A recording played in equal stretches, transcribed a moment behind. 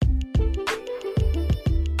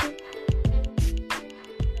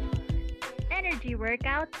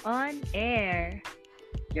Workout on Air.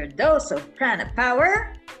 Your dose of prana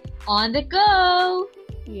power on the go.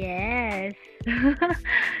 Yes.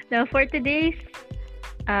 Now for today's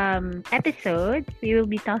episode, we will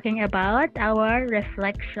be talking about our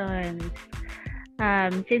reflections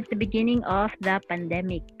since the beginning of the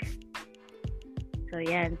pandemic. So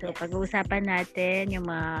yan, pag-uusapan natin yung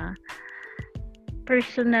mga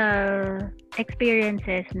personal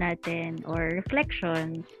experiences natin or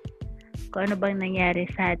reflections kung ano bang nangyari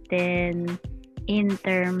sa atin in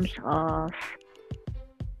terms of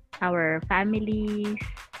our families,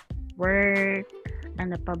 work,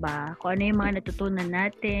 ano pa ba, kung ano yung mga natutunan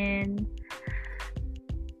natin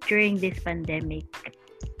during this pandemic.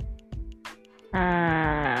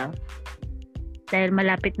 Dahil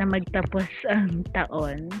malapit na magtapos ang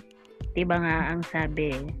taon, diba nga ang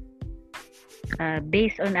sabi,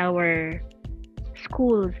 based on our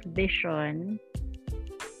school's vision,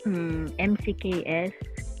 MCKS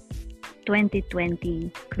 2020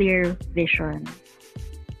 Clear Vision.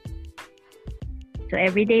 So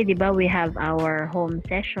every day, di ba, we have our home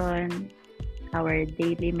session, our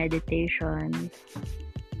daily meditation,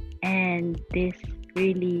 and this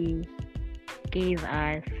really gave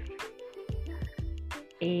us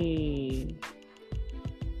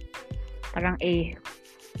parang a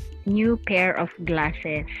new pair of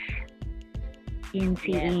glasses in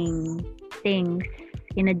seeing things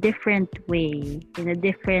in a different way, in a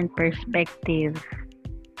different perspective.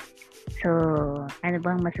 So, ano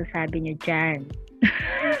bang masasabi nyo dyan?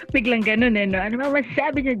 Biglang ganun no? Ano bang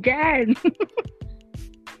masasabi nyo dyan?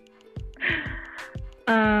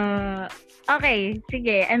 Okay,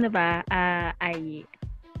 sige, ano ba? Ay...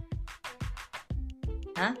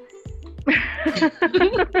 Ha?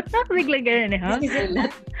 Biglang ganun ha?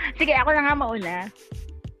 Sige, ako na nga mauna.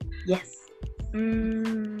 Yes.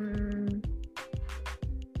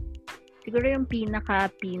 Siguro yung pinaka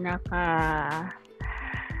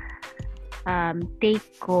take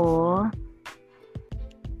ko.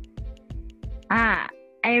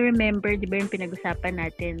 I remember, di ba yung pinag-usapan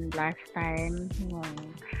natin last time, yung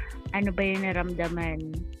ano ba yung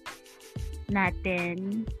naramdaman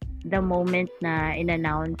natin the moment na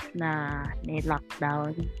in-announce na may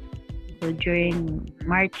lockdown. So during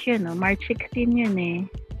March yun, no? March 16 yun eh.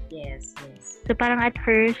 Yes. So parang at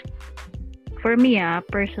first, for me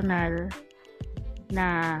personal,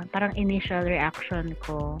 na parang initial reaction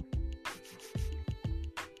ko,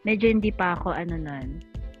 medyo hindi pa ako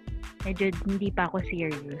medyo hindi pa ako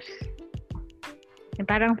serious. Yung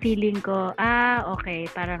parang feeling ko, okay,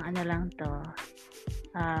 parang ano lang to,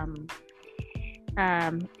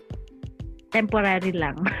 temporary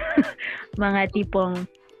lang. Mga tipong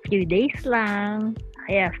few days lang,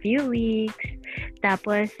 kaya few weeks.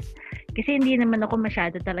 Tapos, kasi hindi naman ako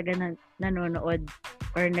masyado talaga nanonood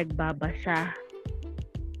or nagbabasa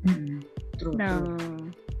True.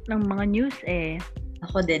 ng mga news eh.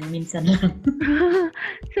 Ako din, minsan lang.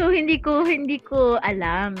 So, hindi ko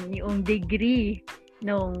alam yung degree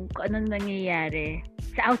nung kung anong nangyayari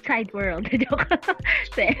sa outside world.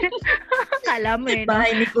 Kala mo eh.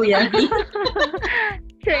 Bahay ni Kuya.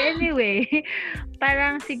 So, anyway,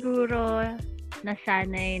 parang siguro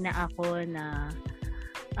nasanay na ako na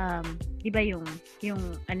di ba yung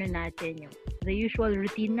ano natin, yung the usual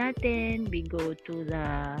routine natin, we go to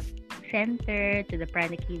the center, to the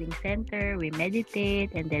pranic healing center, we meditate,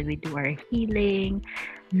 and then we do our healing.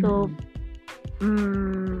 So,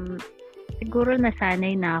 siguro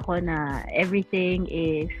nasanay na ako na everything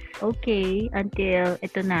is okay until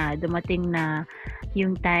ito na, dumating na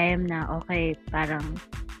yung time na okay, parang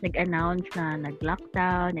nag-announce na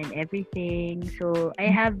nag-lockdown and everything. So, I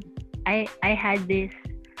had this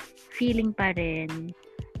feeling pa rin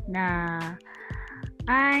na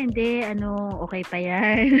hindi, okay pa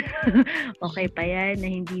yan. Okay pa yan, na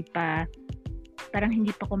parang hindi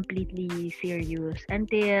pa completely serious.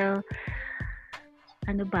 Until,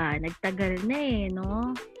 nagtagal na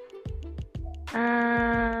no?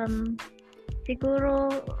 Siguro,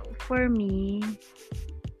 for me,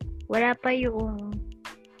 wala pa yung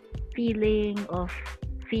feeling of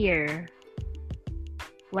fear.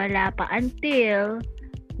 Wala pa until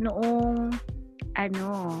noong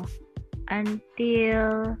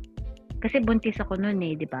kasi buntis ako noon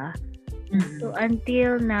di ba? So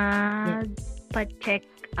until pa-check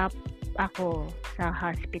up ako sa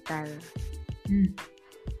hospital.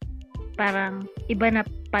 Parang iba na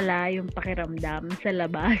pala yung pakiramdam sa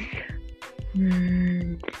labas.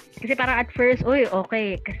 Kasi parang at first,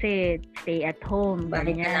 okay, kasi stay at home,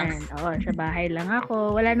 ganyan. Sa bahay lang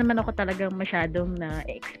ako. Wala naman ako talagang masyadong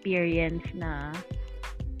na-experience na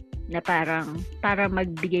parang para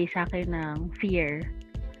magbigay sa akin ng fear.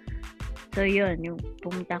 So, yun, yung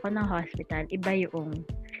pumunta ako ng hospital, iba yung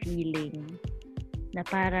feeling na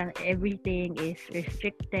parang everything is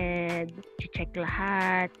restricted, check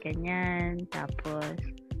lahat, ganyan. Tapos,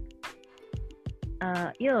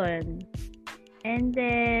 yun. And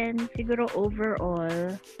then, siguro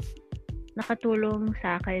overall, nakatulong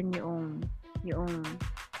sa akin yung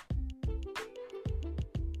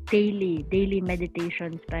daily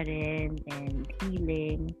meditations pa rin and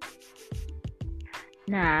healing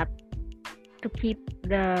na to keep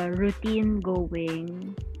the routine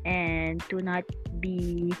going and to not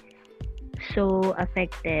be so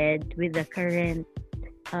affected with the current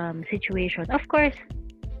situation. Of course,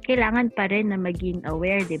 kailangan pa rin na maging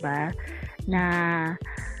aware, di ba? Na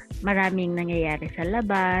maraming nangyayari sa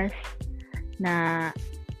labas, na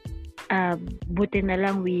buti na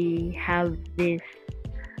lang we have this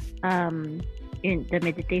in the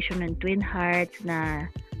meditation on Twin Hearts na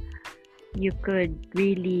you could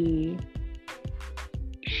really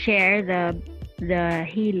share the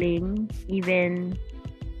healing even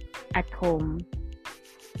at home.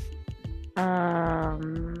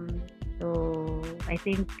 So I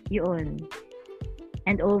think yun.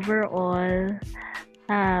 And overall,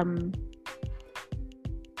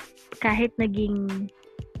 kahit naging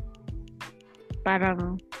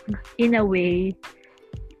parang in a way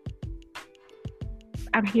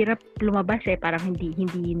ang hirap lumabas parang hindi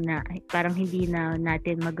na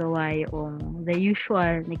natin magawa yung the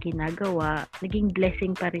usual na ginagawa. Naging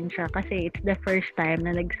blessing pa rin siya kasi it's the first time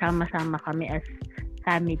na nagsama-sama kami as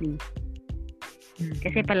family.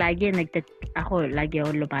 Kasi palagi ako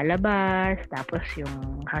lumalabas, tapos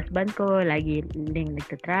yung husband ko lagi ding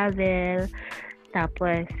nagta-travel,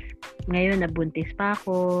 tapos ngayon nabuntis pa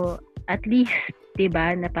ako. At least 'di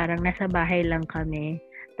ba na parang nasa bahay lang kami.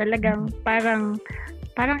 Talagang parang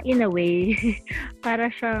in a way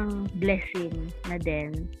para siyang blessing na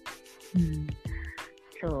din.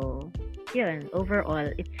 So yun,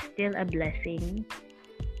 overall it's still a blessing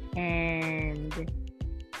and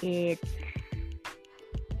it's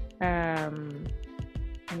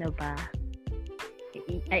ano ba,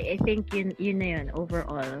 I think yun na yun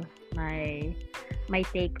overall my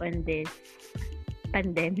take on this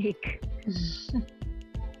pandemic.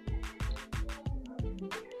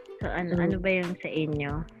 So ano ba yung sa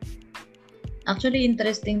inyo? Actually,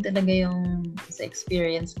 interesting talaga yung sa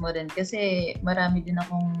experience mo din kasi marami din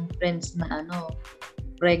akong friends na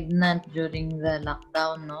pregnant during the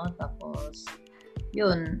lockdown, no? Tapos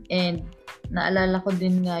yun, and naalala ko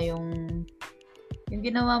din nga yung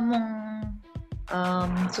ginawa mong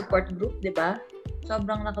support group, 'di ba?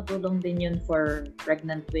 Sobrang nakatulong din yun for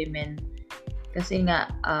pregnant women kasi nga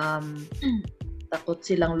takot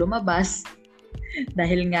silang lumabas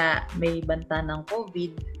dahil nga may banta ng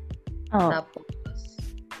COVID. Tapos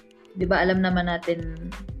 'di ba alam naman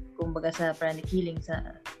natin kumbaga sa pranic healing,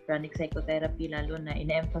 sa pranic psychotherapy lalo na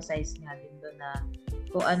ina-emphasize nga din doon na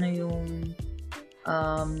kung ano yung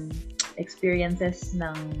experiences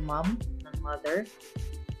ng mother,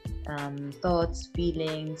 thoughts,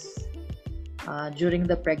 feelings during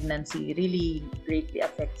the pregnancy really greatly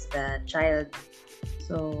affects the child.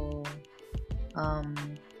 So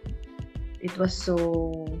it was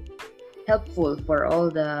so helpful for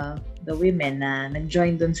all the women na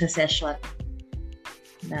nag-join dun sa session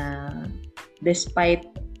na despite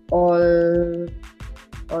all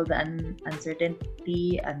the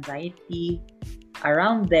uncertainty, anxiety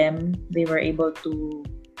around them, they were able to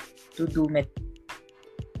do meditation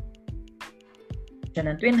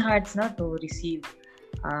on Twin Hearts, no, to receive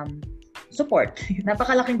support.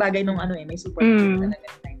 Napakalaking bagay nung may support talaga.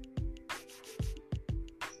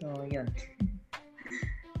 So yun.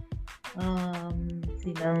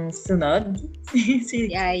 Sinang sunod?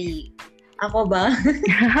 Si Ay. Ako ba?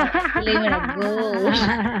 Tuloy mo na, go.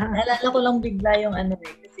 Naalala ko lang bigla yung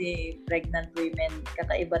kasi pregnant women,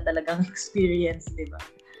 kakaiba talagang experience, di ba?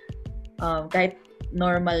 Kahit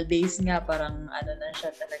normal days nga, parang na siya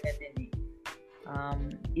talaga din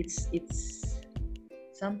it's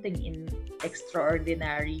something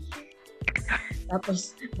extraordinary.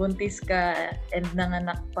 Tapos buntis ka and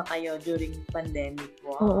nanganak pa kayo during pandemic.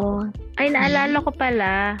 Wow. Oo. Ay, naalala ko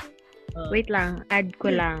pala. Wait lang, add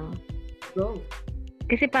ko lang. Go.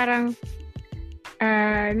 Kasi parang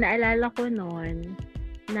naalala ko noon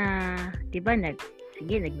na 'di ba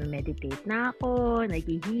nagme-meditate na ako,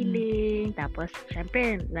 naghi-healing, tapos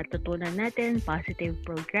syempre natutunan natin positive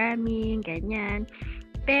programming, ganyan.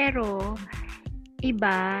 Pero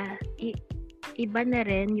iba na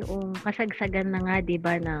rin yung kasagsagan na nga 'di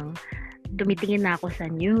ba ng tumitingin na ako sa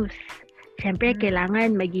news. Siyempre,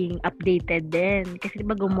 kailangan maging updated din. Kasi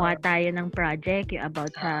diba gumawa tayo ng project yung about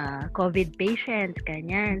sa COVID patients,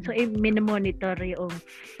 ganyan. So, minomonitor yung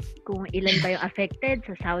kung ilan ba yung affected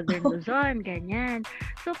sa Southern Luzon, ganyan.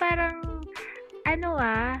 So, parang,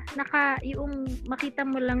 yung makita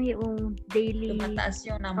mo lang yung daily, tumataas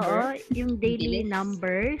yung number. yung daily Bilis.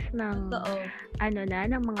 numbers ng, Totoo.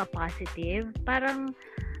 ng mga positive. Parang,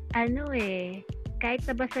 kahit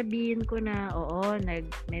na ba sabihin ko na,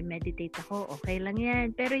 nag-meditate ako, okay lang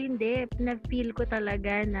yan. Pero hindi, na-feel ko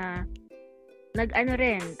talaga na,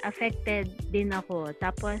 affected din ako.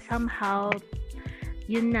 Tapos, somehow,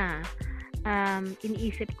 yun na,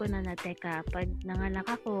 iniisip ko na teka, pag nanganak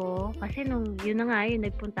ako, kasi yun na nga,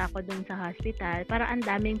 nagpunta ako dun sa hospital, para ang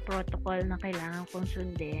daming protocol na kailangan kong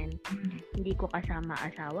sundin. Hindi ko kasama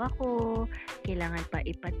asawa ko, kailangan pa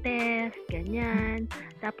ipatest, ganyan.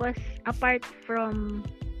 Tapos, apart from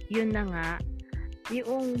yun na nga,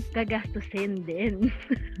 yung gagastusin din.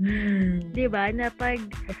 Diba? Na pag,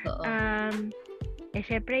 Totoo.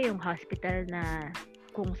 syempre yung hospital na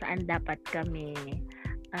kung saan dapat kami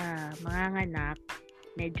manganganak,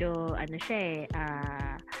 medyo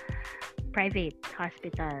private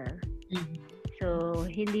hospital. So,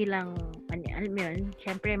 hindi lang, alam mo yun,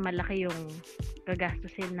 syempre malaki yung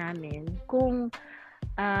gagastusin namin. Kung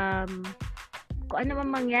ano man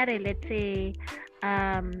mangyari, let's say,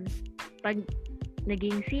 pag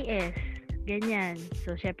naging CS, ganyan.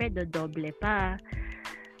 So, syempre, dodoble pa.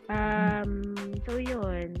 So,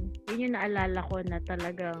 yun yung naalala ko na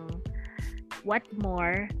talagang what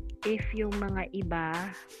more if yung mga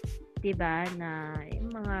iba, diba, na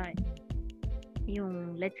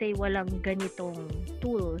yung let's say walang ganitong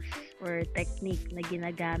tools or technique na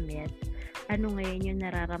ginagamit, ano ngayon yung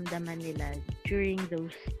nararamdaman nila during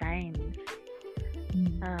those times.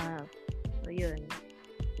 So yun,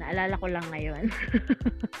 naalala ko lang ngayon.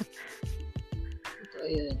 Ito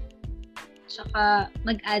yun. Tsaka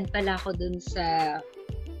mag-add pala ako dun sa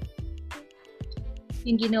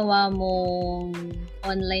yung ginawa mong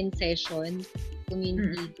online session,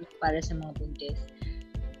 community group para sa mga buntis.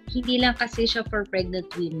 Hindi lang kasi siya for pregnant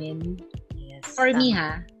women. Yes. For me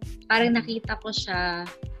parang nakita ko siya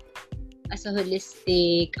as a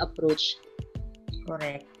holistic approach.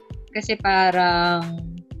 Correct. Kasi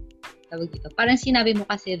parang parang sinabi mo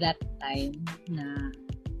kasi that time na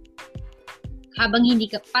habang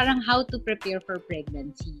parang how to prepare for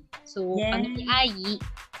pregnancy. So, Yes. kami ni Ayi,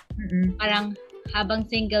 parang habang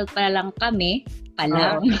single pa lang kami,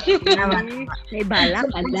 May balak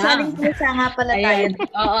So, saling pusa nga pala tayo.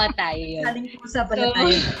 Oo, tayo yun. Saling pusa pala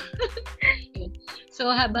tayo.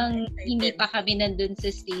 So, habang hindi pa kami nandun sa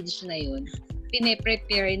stage na yun,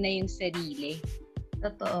 pine-prepare na yung sarili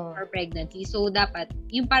Totoo. for pregnancy. So, dapat,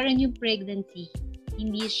 yung parang yung pregnancy,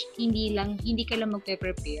 hindi ka lang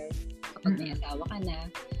magpe-prepare kapag may asawa ka na.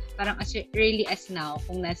 Parang as early as now,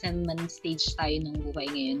 kung nasa man stage tayo ng buhay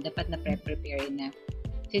ngayon, dapat na prepare na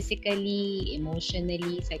physically,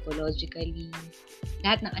 emotionally, psychologically,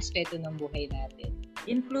 lahat ng aspeto ng buhay natin.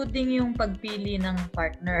 Including yung pagpili ng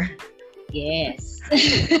partner. Yes.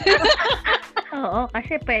 Oo,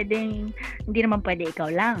 kasi hindi naman pwede ikaw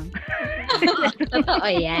lang. Totoo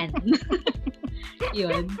yan.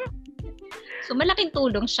 Yun. So, malaking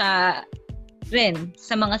tulong siya rin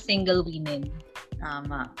sa mga single women.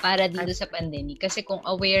 Tama. Para dito sa pandemic. Kasi kung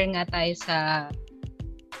aware nga tayo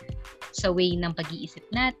sa way ng pag-iisip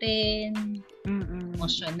natin,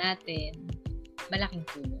 emotion natin, malaking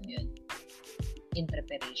tulong yun in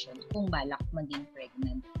preparation kung balak maging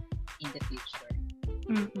pregnant in the future.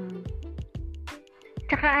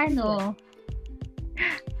 Tsaka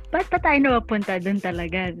ba't pa tayo napapunta dun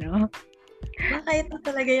talaga, no? Baka ito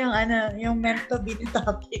talaga yung meant to be the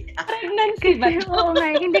topic. Pregnancy ba? Oo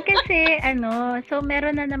nga, hindi kasi, so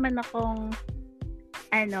meron na naman akong,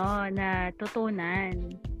 natutunan.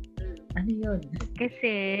 Ano yun?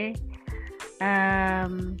 Kasi,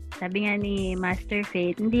 sabi nga ni Master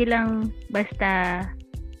Faith, hindi lang basta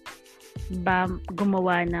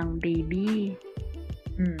gumawa ng baby.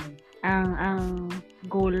 Ang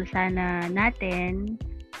goal sana natin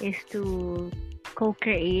is to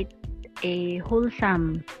co-create a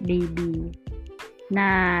wholesome baby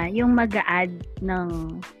na yung mag-a-add ng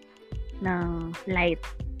light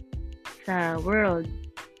sa world.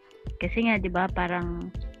 Kasi nga 'di ba parang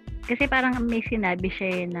may sinabi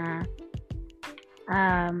siya na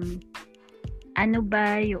ano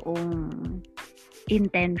ba yung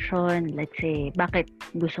intention, let's say, bakit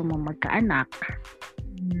gusto mo magkaanak?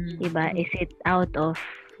 Diba? Is it out of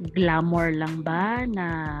glamour lang ba na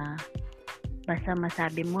basta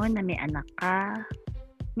masabi mo na may anak ka?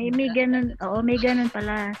 May ganun, may ganun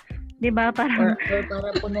pala. 'Di ba? Parang Or para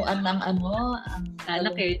punuan ng ang Sana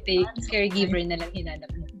caregiver na lang hinanap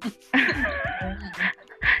mo.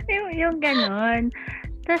 yung ganon.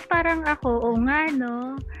 Tapos parang ako, nga,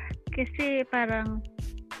 no? Kasi parang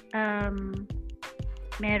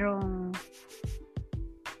merong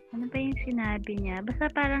ano ba yung sinabi niya?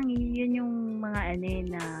 Basta parang yun yung mga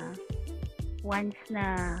na once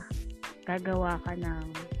na gagawa ka ng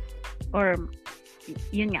or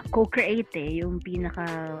yun nga, co-create yung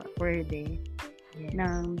pinaka word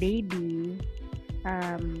ng baby,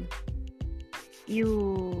 you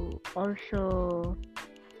also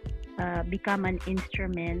become an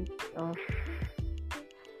instrument of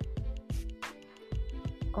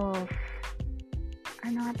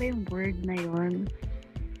ano nga ba yung word na yun?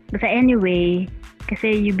 Basta anyway,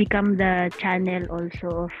 kasi you become the channel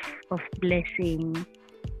also of blessing.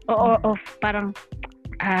 O of parang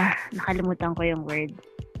nakalimutan ko yung word.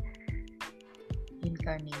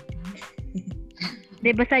 Incarnating.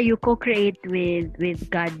 Di basta you co-create with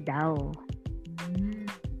God daw.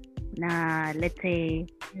 Na let's say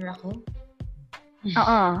miracle?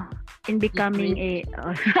 Oo. In becoming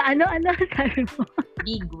ano sabi mo?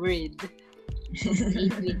 Big word.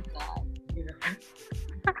 Big with God.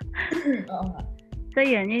 Oo nga. So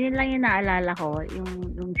yun lang yung naalala ko.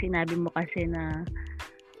 Yung sinabi mo kasi na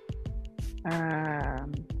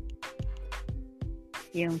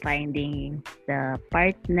yung finding the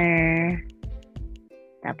partner,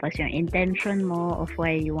 tapos yung intention mo of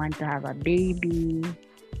why you want to have a baby.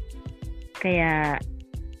 Kaya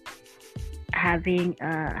having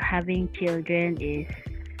children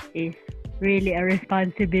is really a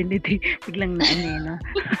responsibility. Biglang no?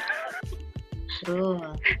 True.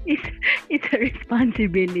 It's a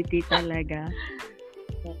responsibility talaga.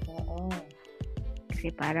 Totoo. Kasi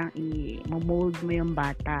parang i-mold mo yung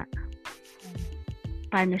bata.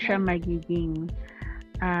 Paano siya magiging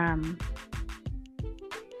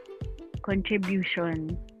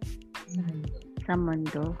contribution sa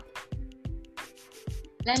mundo.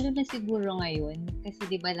 Lalo na siguro ngayon, kasi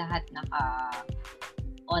di ba lahat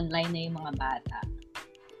naka-online na yung mga bata.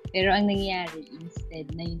 Pero ang nangyayari, instead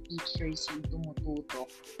na yung teachers yung tumututok,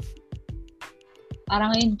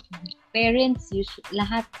 parang ngayon, parents,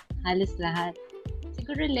 halos lahat.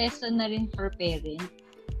 Siguro lesson na rin for parents.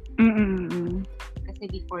 Kasi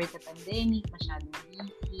before the pandemic, masyadong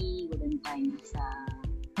busy, walang time sa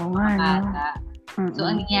mga bata. So,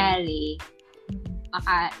 ang nangyari,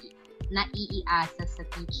 baka naiiasa sa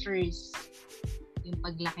teachers yung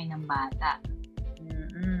paglaki ng bata.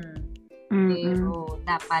 Pero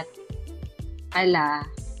dapat pala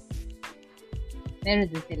meron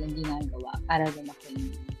din silang ginagawa para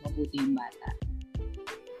lumaki mabuti yung bata.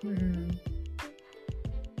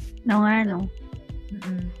 No.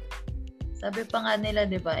 Sabi pa nga nila,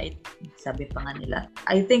 di ba?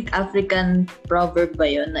 I think African proverb ba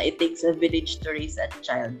yun na it takes a village to raise a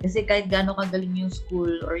child. Kasi kahit gaano kagaling yung school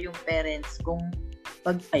or yung parents,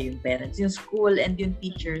 yung school and yung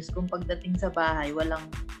teachers, kung pagdating sa bahay, walang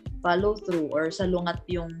follow through or salungat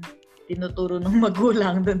yung tinuturo ng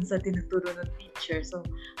magulang dun sa tinuturo ng teacher. So,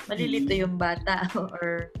 malilito yung bata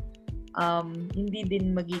or hindi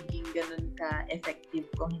din magiging ganun ka-effective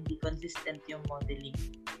kung hindi consistent yung modeling.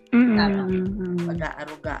 Tama.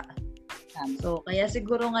 Pag-aaruga. So, kaya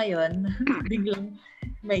siguro ngayon, biglang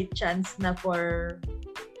may chance na for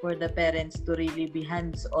the parents to really be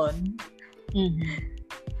hands-on.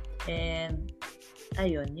 And,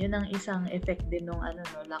 ayun, yun ang isang effect din ng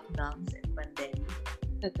lockdowns and pandemic.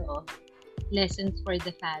 Totoo. Lessons for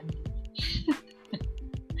the family.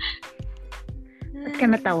 Ba't ka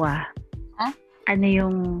natawa? Ha? Ano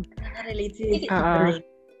yung relate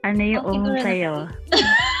ano yung sa'yo?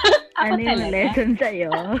 Ano yung lesson sa'yo?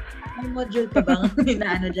 May module pa bang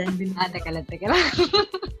hinaano dyan? Teka lang.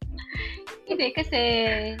 Hindi, kasi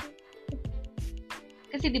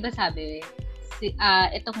di ba sabi,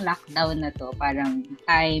 itong lockdown na to, parang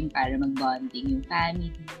time para mag-bonding yung family.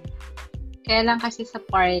 Kaya lang kasi sa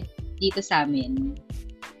part dito sa amin,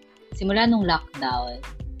 simula nung lockdown,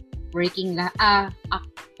 working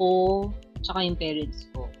ako, tsaka yung parents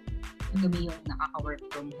ko. Kami yung nakaka-work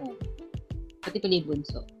from home. Pati pala yung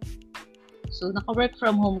bunso. So, naka-work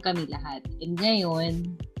from home kami lahat. And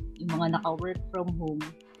ngayon, yung mga naka-work from home,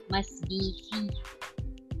 mas busy.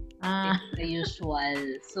 The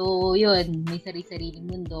usual. So, yun, may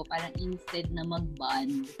sarili-sariling mundo. Parang instead na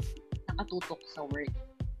mag-bond, nakatutok sa work.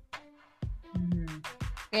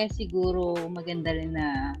 Kaya siguro maganda rin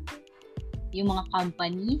na yung mga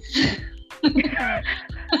companies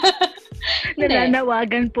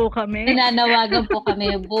Nananawagan po kami.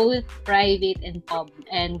 Both private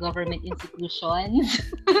and government institutions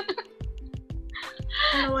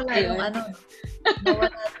Nawala yung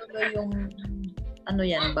nawala tuloy yung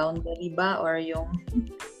yan, boundary ba or yung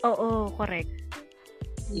Oo, correct.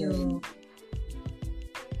 yung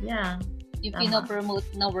yeah. Yung Tama. pinopromote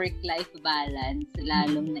na work-life balance,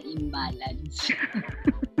 lalong na imbalance.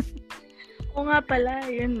 Oo nga pala,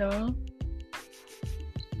 yun, no?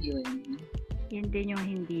 Yun. Yun din yung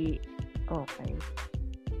hindi okay.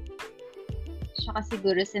 Tsaka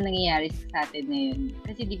siguro sa nangyayari sa atin ngayon.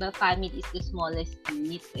 Kasi di ba family is the smallest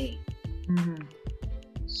unit eh. Mhm.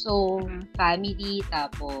 So, family,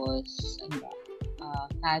 tapos,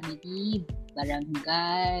 family,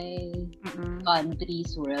 barangay,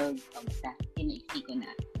 countries, world, basta, inaiksi ko na.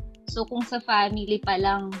 So, kung sa family pa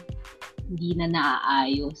lang, hindi na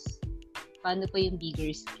naaayos, paano pa yung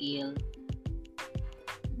bigger scale?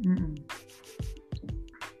 Mhm.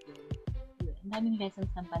 Ang daming lessons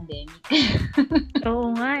ng pandemic.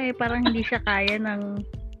 Oo nga eh, parang hindi siya kaya ng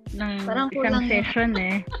Parang isang kulang session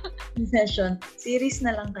eh. Session. Series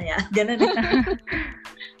na lang kaya. Ganun na.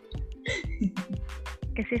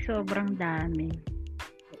 Kasi sobrang dami.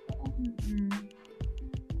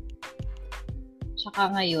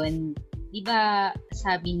 Tsaka ngayon, di ba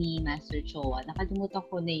sabi ni Master Choa, nakalimutan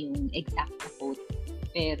ko na yung exact na quote,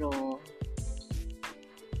 pero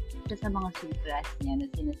isa sa mga sutras niya na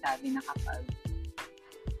sinasabi na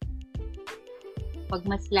pag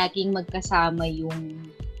mas laging magkasama yung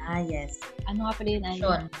Yes. ano nga pala yun?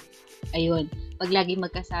 Sean. Ayun. Pag laging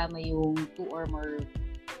magkasama yung 2 or more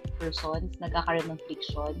persons, nagkakaroon ng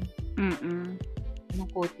friction.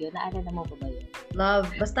 Anong quote yun? Naalala mo ba yun?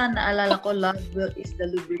 Love. Basta naalala ko, love is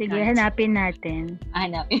the lubricant. Sige, hanapin natin.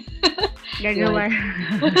 Hanapin. Gagawa.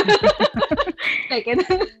 Ayun,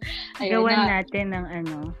 Gawan natin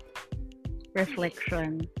ng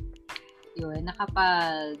reflection. Yun, na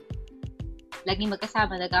kapag laging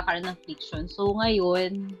magkasama, nagkakaroon ng friction. So,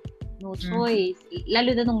 ngayon, no choice.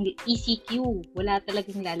 Lalo na nung ECQ, wala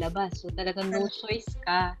talagang lalabas. So, talagang no choice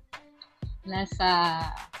ka.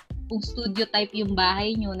 Kung studio type yung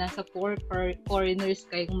bahay nyo, nasa 4 corners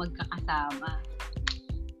kayong magkakasama.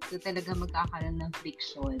 So, talaga magkakaroon ng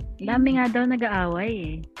friction. Dami nga daw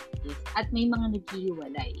nag-aaway eh. Yes. At may mga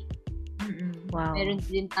naghihiwalay. Wow.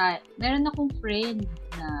 Meron akong friend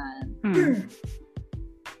na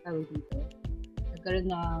tawag dito. Nagkaroon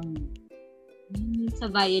ng sa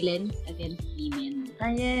violence against women.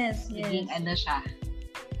 Yes. Naging siya.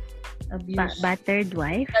 Abuse. Battered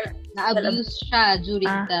wife? Na-abuse siya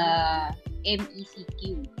during the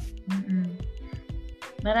MECQ.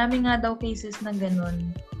 Marami nga daw cases na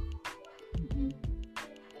ganun.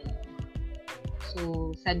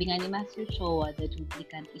 So, sabi nga ni Master Choa, the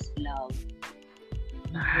duplicant is love.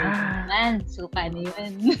 Ah. So, paano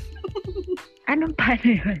yun? Anong paano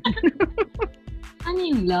yun? Ano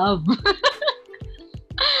yung love?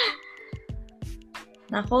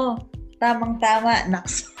 Nako, tamang-tama.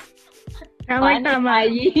 Naks. Tama. Ano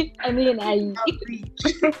yun, Ai?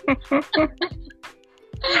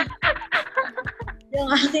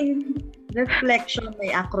 Yung aking reflection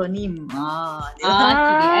may acronym. Sige.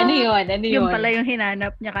 Ano yun? Yung pala yung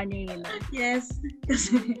hinanap niya kanina. Yes.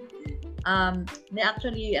 Kasi,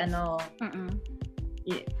 actually,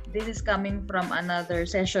 this is coming from another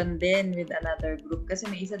session din with another group. Kasi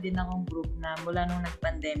may isa din akong group na mula nung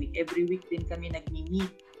nag-pandemic, every week din kami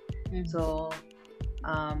nag-meet. So,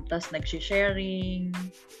 tas nag-sharing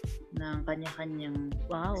ng kanya-kanyang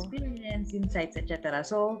experience, insights, etc.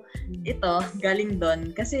 So, ito, galing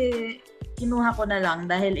doon. Kasi, kinuha ko na lang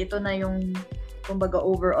dahil ito na yung, kumbaga,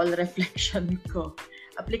 overall reflection ko.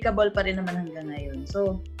 Applicable pa rin naman hanggang ngayon.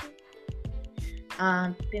 So,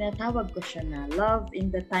 tinatawag ko siya na Love in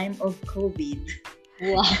the Time of COVID.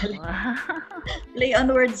 Wow. Play on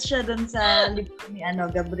words siya dun sa libro ni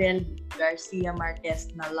Gabriel Garcia Marquez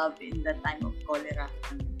na Love in the Time of Cholera.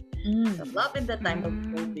 So, Love in the Time of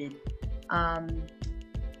COVID.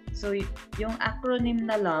 So, yung acronym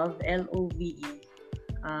na LOVE, L-O-V-E,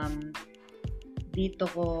 dito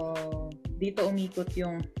umikot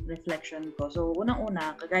yung reflection ko. So,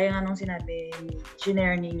 unang-una, kagaya nga nung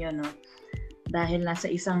share ninyo, no? Dahil nasa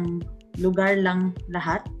isang lugar lang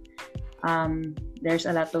lahat, there's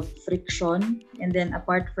a lot of friction. And then,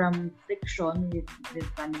 apart from friction with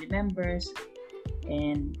family members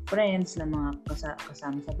and friends na mga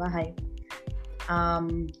kasama sa bahay,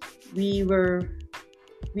 we were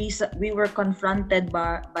confronted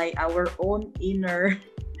by our own inner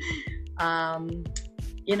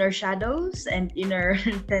shadows and inner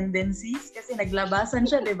tendencies kasi naglabasan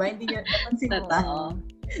siya, 'di ba? Hindi niyo napansin ba?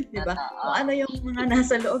 'Di ba? Kung ano yung mga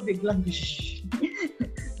nasa loob biglang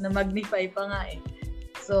na magnify pa nga eh.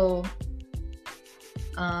 So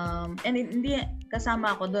and hindi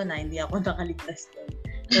kasama ako doon, hindi ako nakaligtas doon.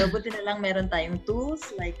 Pero buti na lang meron tayong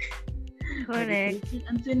tools like Correct. meditation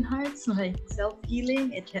and twin hearts, like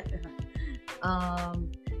self-healing, etc.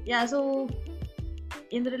 Yeah, so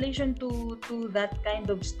in relation to that kind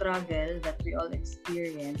of struggle that we all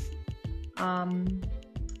experience,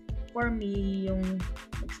 for me, yung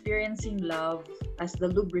experiencing love as the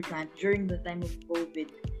lubricant during the time of COVID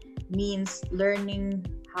means learning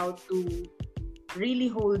how to really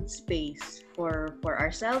hold space for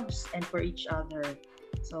ourselves and for each other.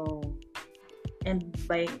 So, and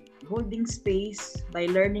by holding space, by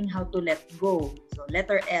learning how to let go. So,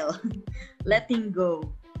 letter L, letting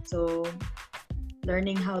go. So,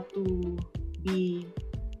 learning how to be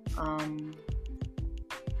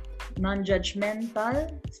non-judgmental,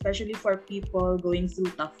 especially for people going through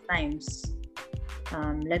tough times.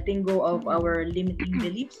 Letting go of our limiting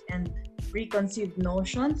beliefs and preconceived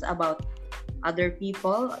notions about other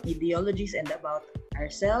people, ideologies, and about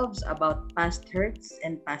ourselves, about past hurts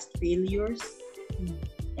and past failures,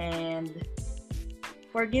 and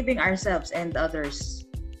forgiving ourselves and others.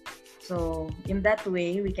 So, in that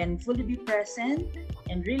way, we can fully be present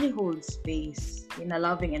and really hold space in a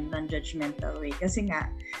loving and non-judgmental way. Kasi nga,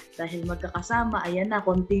 dahil magkakasama, ayan na,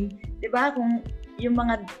 konting, di ba, kung yung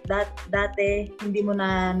mga dati hindi mo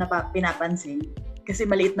na pinapansin kasi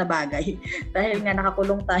maliit na bagay. Dahil nga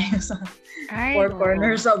nakakulong tayo sa four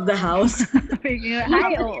corners of the house.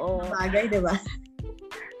 Ay, oo. Bagay, di ba?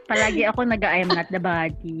 Palagi ako I am not the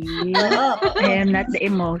body. I am not the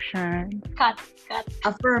emotion. Cut.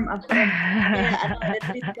 Affirm. Kaya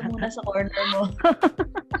retreat ka muna sa corner mo.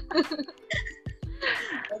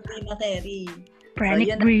 Hindi na carry.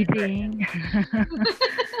 Pranic breathing.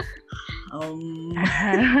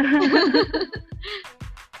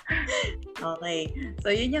 Okay.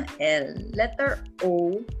 So, yun yung L. Letter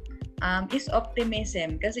O is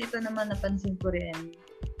optimism. Kasi ito naman napansin ko rin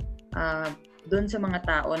doon sa mga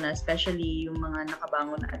tao na especially yung mga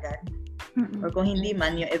nakabangon agad. Or kung hindi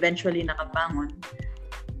man, yung eventually nakabangon.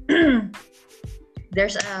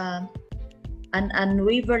 There's an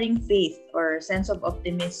unwavering faith or sense of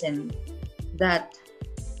optimism that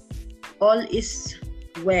all is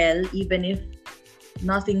well even if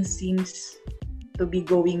nothing seems to be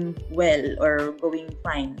going well or going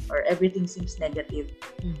fine or everything seems negative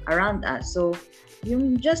around us. So,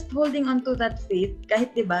 yung just holding on to that faith,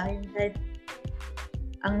 kahit diba, yung kahit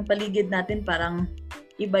ang paligid natin parang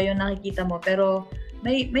iba yung nakikita mo, pero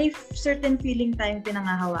may certain feeling tayong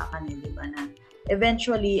pinangahawakan eh, diba, na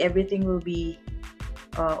eventually everything will be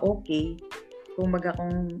okay. Kung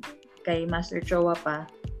kay Master Chowa pa,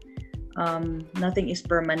 nothing is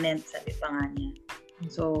permanent, sabi pa nga niya.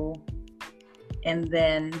 So, and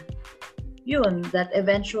then, yun, that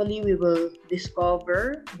eventually we will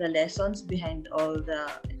discover the lessons behind all the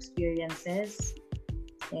experiences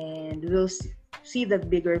and we'll see the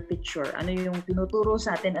bigger picture. Ano yung tinuturo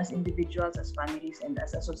sa atin as individuals, as families, and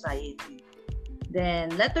as a society. Then,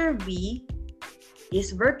 letter V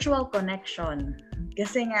is virtual connection.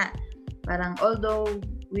 Kasi nga, parang although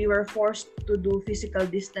we were forced to do physical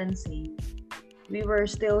distancing, we were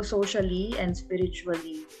still socially and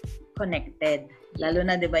spiritually connected. Lalo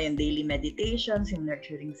na, di ba, yung daily meditations, yung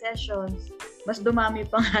nurturing sessions. Mas dumami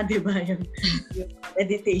pa nga, di ba, yung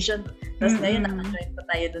meditation. Tapos ngayon, naka-join pa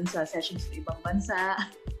tayo dun sa sessions sa ibang bansa.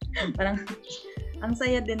 Parang, ang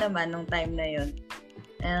saya din naman nung time na yun.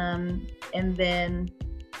 And then,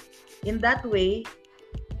 in that way,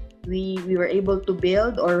 we were able to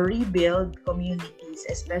build or rebuild communities,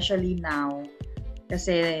 especially now.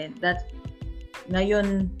 Kasi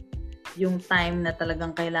ngayon, yung time na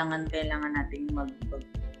talagang kailangan nating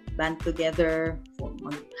mag-band together,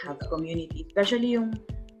 mag-have community. Especially yung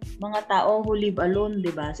mga tao who live alone,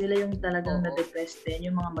 di ba? Sila yung talagang na-depressed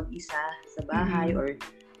din, yung mga mag-isa sa bahay or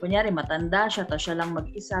kunyari matanda siya, tapos siya lang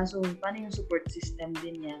mag-isa. So, paano yung support system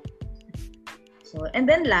din niya? So, and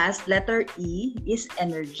then last, letter E is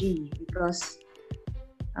energy because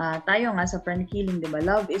tayo nga sa pranic healing, di ba?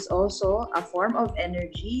 Love is also a form of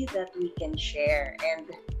energy that we can share.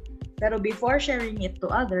 Pero before sharing it to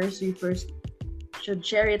others, we first should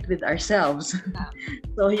share it with ourselves.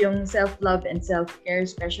 So, yung self-love and self-care,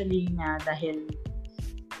 especially nga dahil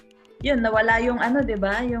yun, nawala yung di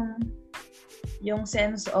ba? Yung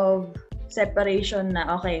sense of separation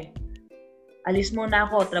na, okay, alis muna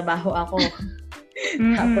ako, trabaho ako.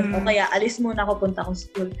 Tapos, okay, alis muna ako, punta akong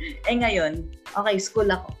school. Ngayon, okay, school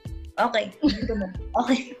ako. Okay, dito mo.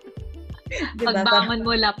 Okay. Diba? Pagbangon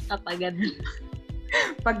mo, laptop agad.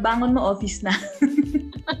 Pagbangon mo, office na.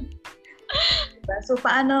 Diba? So,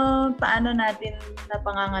 paano natin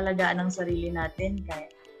napangangalagaan ang sarili natin? Kaya,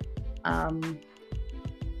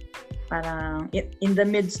 parang in the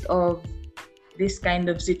midst of this kind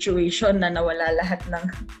of situation na nawala lahat ng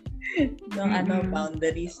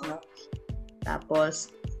boundaries, no? Tapos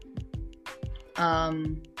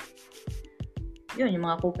yun, yung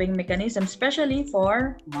mga coping mechanism, especially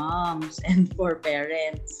for moms and for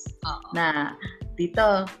parents. Na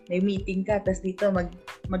dito may meeting ka, tapos dito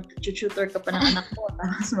mag-tutor ka pa ng anak mo,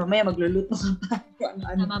 tapos mamaya magluluto ka pa.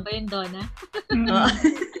 Tama ba yun, Donna?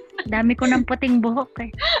 Dami ko ng puting buhok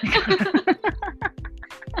eh.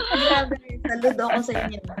 Grabe, saludo ako sa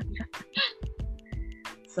inyo.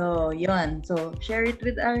 So, yun. So, share it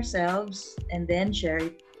with ourselves and then share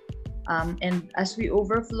it. And as we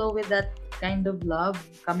overflow with that kind of love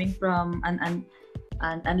coming from an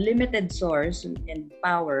unlimited source and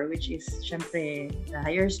power, which is syempre the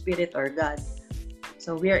higher spirit or God.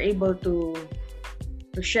 So, we are able to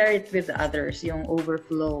share it with others, yung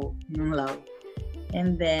overflow ng love.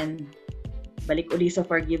 And then, balik uli sa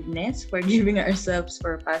forgiveness, forgiving ourselves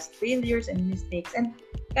for past failures and mistakes. And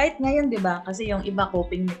kahit ngayon, di ba, kasi yung iba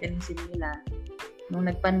coping mechanism nila, nung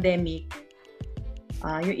nag-pandemic,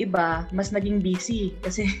 yung iba, mas naging busy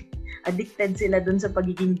kasi addicted sila dun sa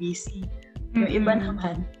pagiging busy. Yung iba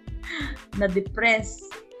naman, na-depress.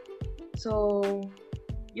 So,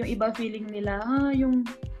 yung iba feeling nila,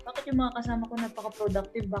 bakit yung mga kasama ko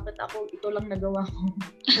napaka-productive? Bakit ako, ito lang nagawa ko?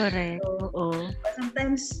 Correct. So, Oo.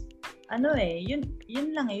 sometimes,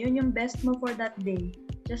 yun lang yun yung best mo for that day.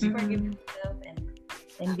 Just forgive yourself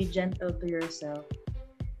and be gentle to yourself.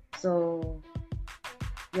 So,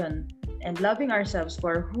 yun. And loving ourselves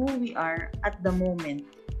for who we are at the moment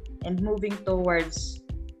and moving towards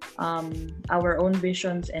our own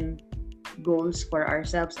visions and goals for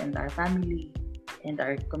ourselves and our family and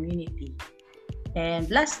our community. And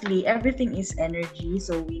lastly, everything is energy,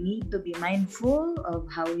 so we need to be mindful of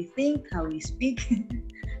how we think, how we speak,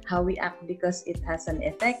 how we act, because it has an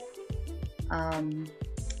effect.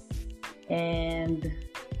 And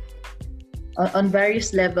on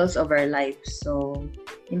various levels of our lives, so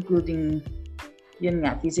including yun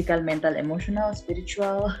nga, physical, mental, emotional,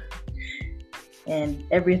 spiritual, and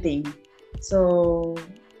everything. So,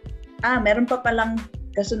 meron pa palang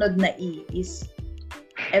kasunod na E is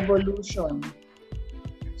evolution.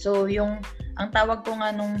 So, ang tawag ko nga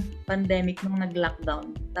nung pandemic, nung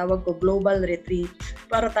nag-lockdown, tawag ko global retreat.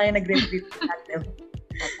 Para tayo nag-retreat natin.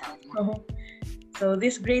 So,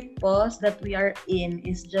 this great pause that we are in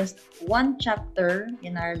is just one chapter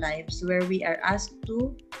in our lives where we are asked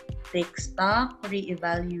to take stock,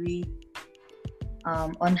 reevaluate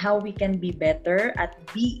on how we can be better at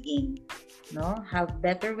being, no? Have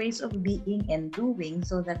better ways of being and doing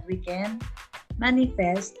so that we can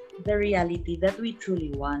manifest the reality that we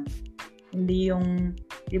truly want. Hindi yung,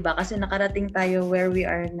 di ba, kasi nakarating tayo where we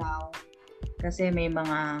are now kasi may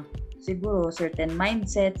mga, siguro, certain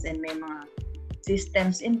mindsets and may mga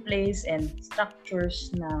systems in place and structures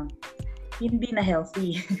na hindi na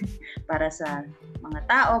healthy para sa mga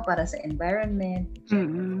tao, para sa environment.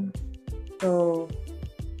 So,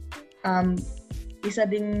 isa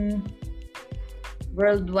ding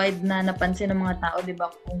worldwide na napansin ng mga tao, di ba,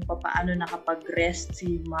 kung paano nakapag-rest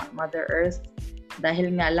si Mother Earth dahil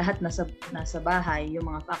nga lahat nasa bahay, yung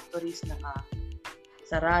mga factories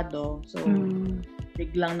sarado. So,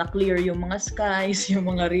 biglang na-clear yung mga skies, yung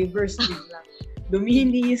mga rivers, biglang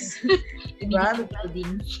duminis. Diba?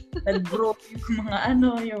 Nag-grow yung mga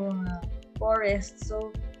yung mga forests.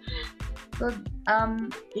 So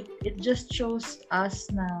it just shows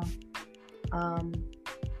us na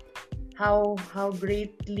how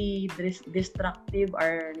greatly destructive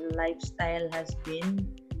our lifestyle has been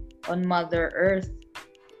on Mother Earth.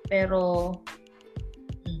 Pero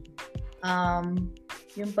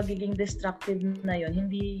yung pagiging destructive na yun,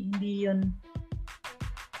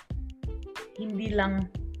 hindi lang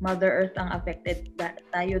Mother Earth ang affected,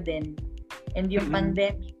 tayo din. And yung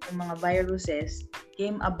pandemic, yung mga viruses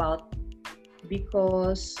came about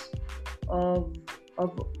because of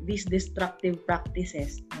these destructive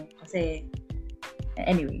practices. Kasi,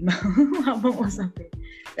 anyway, habang usapin.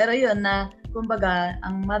 Pero yun na, kumbaga,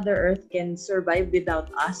 ang Mother Earth can survive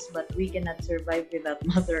without us, but we cannot survive without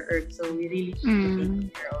Mother Earth. So, we really need to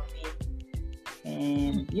take care of it.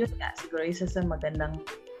 And yun nga, siguro isa sa magandang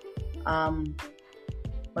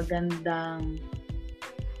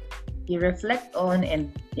i-reflect on and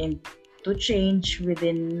to change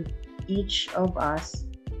within each of us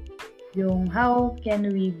yung how can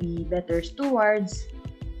we be better stewards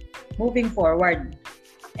moving forward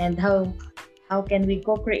and how can we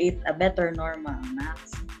co-create a better normal,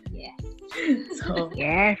 Max? Yes. So,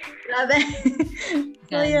 yes. Grabe.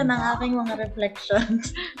 So, yun ang aking mga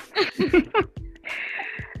reflections.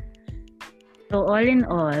 So, all in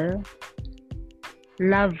all,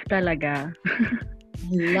 love talaga.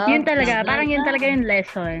 Love, Yun talaga, love, parang love, yun love. talaga yung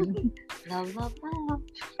lesson. Love, love, love.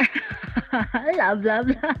 Love, love,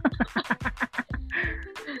 love.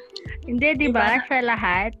 Hindi, di ba? Sa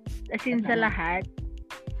lahat, as in sa lahat,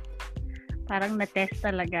 parang na-test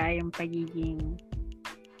talaga yung pagiging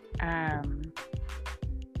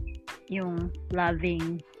yung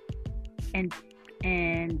loving and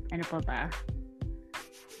ano pa ba?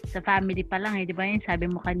 Sa family pa lang di ba yung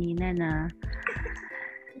sabi mo kanina na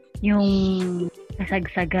yung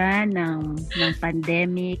kasagsagan ng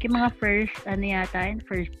pandemic, yung mga first 3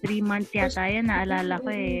 months yata yan, naalala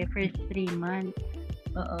ko first 3 months.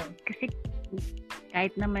 Oo. Kasi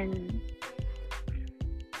kahit naman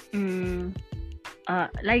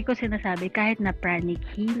lagi ko sinasabi, kahit na pranic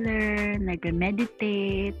healer,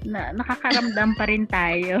 nag-meditate, nakakaramdam pa rin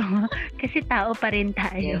tayo. Kasi tao pa rin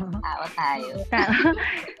tayo. Yes, tao.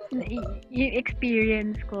 Yung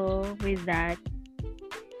experience ko with that,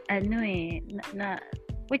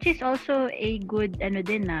 which is also a good,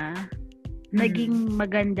 naging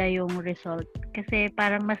maganda yung result. Kasi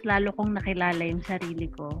parang mas lalo kong nakilala yung sarili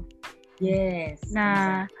ko. Yes.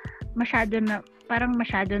 Na masyado na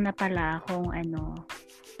pala akong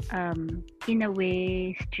in a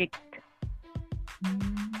way strict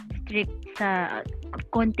sa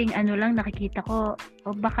konting lang nakikita ko,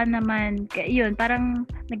 o baka naman yun, parang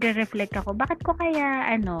nagre-reflect ako, bakit ko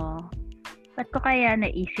kaya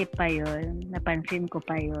naisip pa yun, napansin ko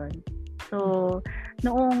pa yun. So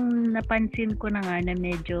noong napansin ko na nga na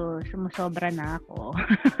medyo sumusobra na ako.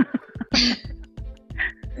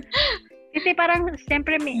 Kasi parang,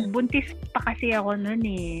 siyempre, buntis pa kasi ako noon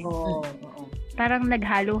eh. Oo. Parang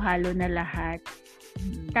naghalo-halo na lahat.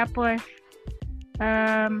 Tapos,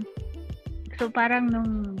 so parang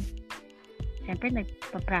siyempre,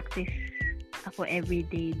 nagpa-practice ako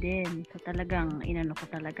everyday din. So talagang, inano ko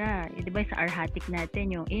talaga. Di ba sa Arhatic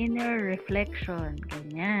natin, yung inner reflection,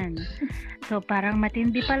 ganyan. So parang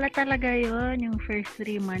matindi pala talaga yon yung first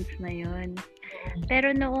 3 months na yon.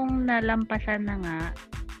 Pero noong nalampasan na nga,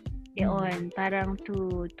 parang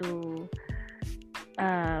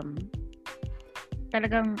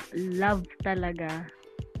talagang love talaga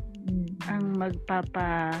ang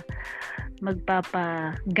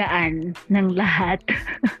magpapagaan ng lahat.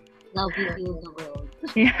 Love will heal the world.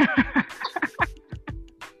 Yeah.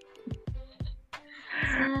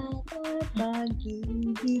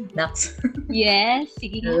 Naks. Yes,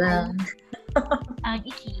 sige lang. Ang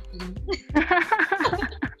isipin.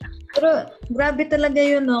 Pero grabe talaga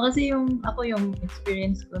yun, no? Kasi yung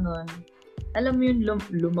experience ko noon, alam mo yun,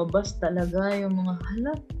 lumabas talaga yung mga,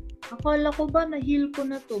 akala ko ba na-heal ko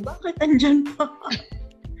na to? Bakit andyan pa?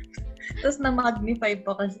 Tapos na-magnify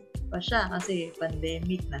pa siya kasi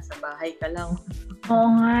pandemic, nasa bahay ka lang. Oo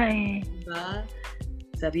nga eh. Diba?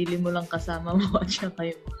 Sarili mo lang kasama mo at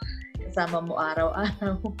saka yung kasama mo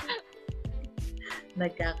araw-araw.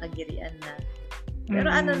 Nagkakagirian na. Pero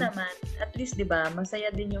naman, at least 'di ba, masaya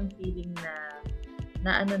din yung feeling na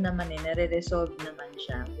nare-resolve naman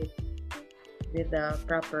siya with the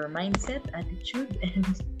proper mindset, attitude,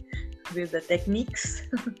 and with the techniques.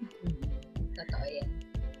 Totoo yan.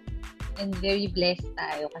 And very blessed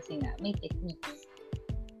tayo kasi nga may techniques.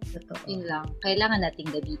 Totoo. Yun lang. Kailangan nating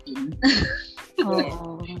gamitin.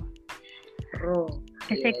 Oo. Pro.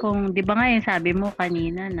 Kasi kung, di ba nga yung sabi mo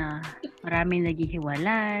kanina na maraming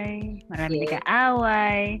naghihiwalay, maraming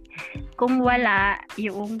nag-aaway. Kung wala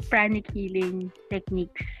yung pranic healing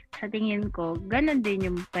techniques, sa tingin ko, ganun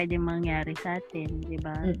din yung pwede mangyari sa atin, di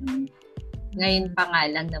ba? Mm-hmm. Ngayon pa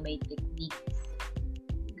nga lang na may techniques.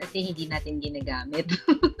 Kasi hindi natin ginagamit.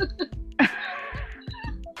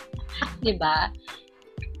 Di ba?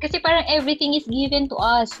 Kasi parang everything is given to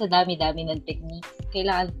us sa dami-dami ng techniques.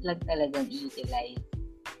 Kailangan lang talagang i-utilize.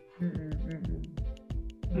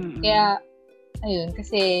 Kaya, ayun,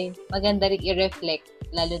 kasi maganda rin i-reflect,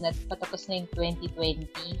 lalo na patapos na yung 2020.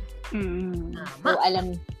 So,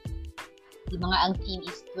 alam, yung mga ang theme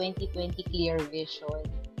is 2020 clear vision.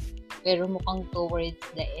 Pero mukhang towards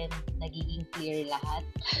the end, nagiging clear lahat.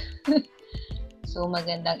 So,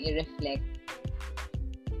 magandang i-reflect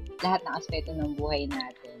lahat ng aspeto ng buhay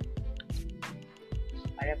natin.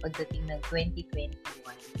 Para pagdating ng 2021,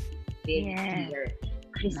 very clear.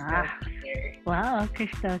 Crystal clear. Wow,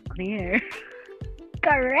 crystal clear.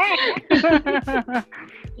 Correct!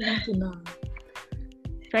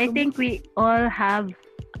 So, I think we all have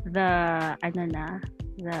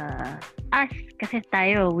us, kasi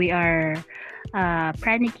tayo, we are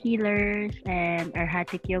pranic healers and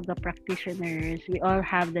Arhatic yoga practitioners. We all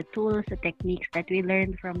have the tools, the techniques that we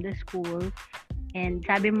learned from the school. And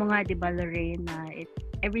sabi mo nga, di ba, Lorraine,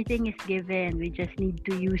 everything is given. We just need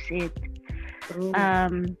to use it. True.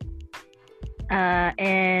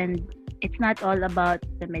 And it's not all about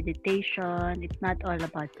the meditation, it's not all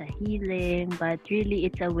about the healing, but really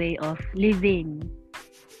it's a way of living.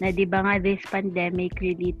 Na di ba nga this pandemic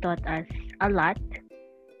really taught us a lot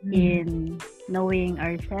in knowing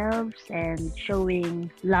ourselves and showing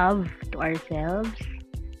love to ourselves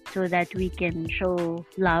so that we can show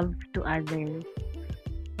love to others.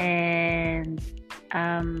 And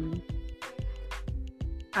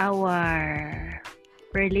our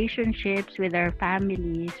relationships with our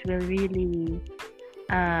families will really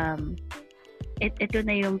ito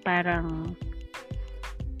na yung parang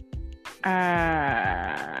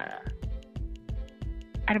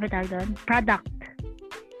ano ba tawag doon? Product.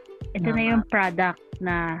 Ito na yung product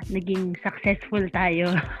na naging successful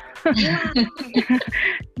tayo.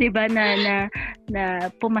 Diba na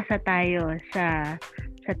pumasa tayo sa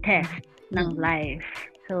test ng life.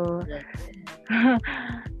 So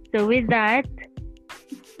so with that,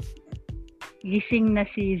 gising na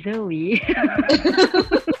si Zoe.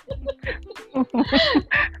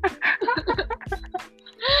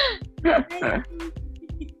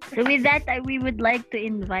 So with that, we would like to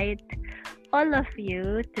invite all of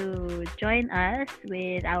you to join us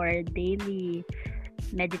with our daily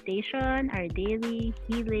meditation, our daily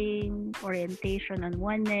healing, orientation on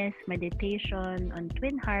oneness, meditation on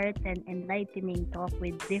twin hearts, and enlightening talk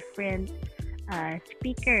with different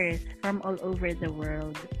speakers from all over the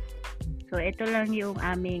world. So ito lang yung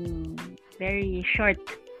aming very short.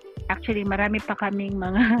 Actually, marami pa kaming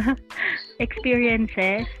mga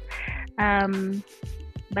experiences.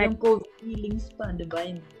 But yung COVID healings pa, di ba?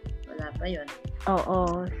 Wala pa yun.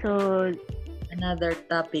 Oo. So, another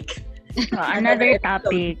topic. Another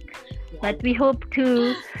topic. But we hope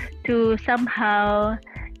to somehow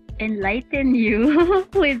enlighten you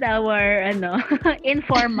with our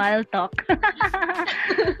informal talk.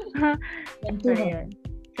 So, yun.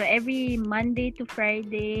 So every Monday to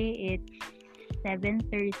Friday, it's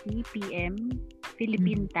 7:30 p.m.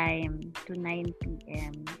 Philippine time to 9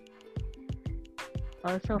 p.m.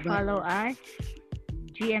 Also follow us,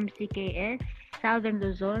 GMCKS, Southern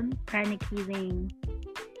Luzon, Pranic Healing.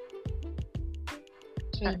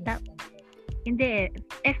 Hindi,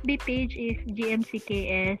 FB page is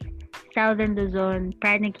GMCKS, Southern Luzon,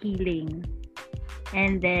 Pranic Healing.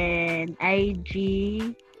 And then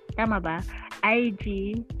IG, tama ba?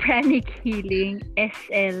 IG, Pranic Healing,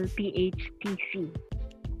 SLPHTC.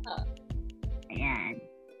 Ayan.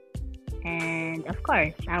 And of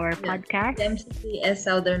course, our podcast. MCCS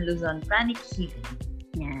Southern Luzon, Pranic Healing.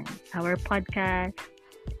 Ayan. Our podcast,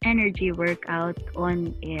 Energy Workout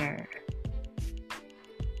on Air.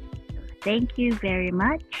 Thank you very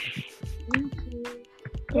much. Thank you.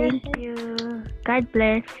 Thank you. God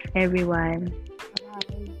bless everyone.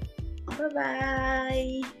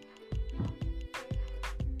 Bye-bye.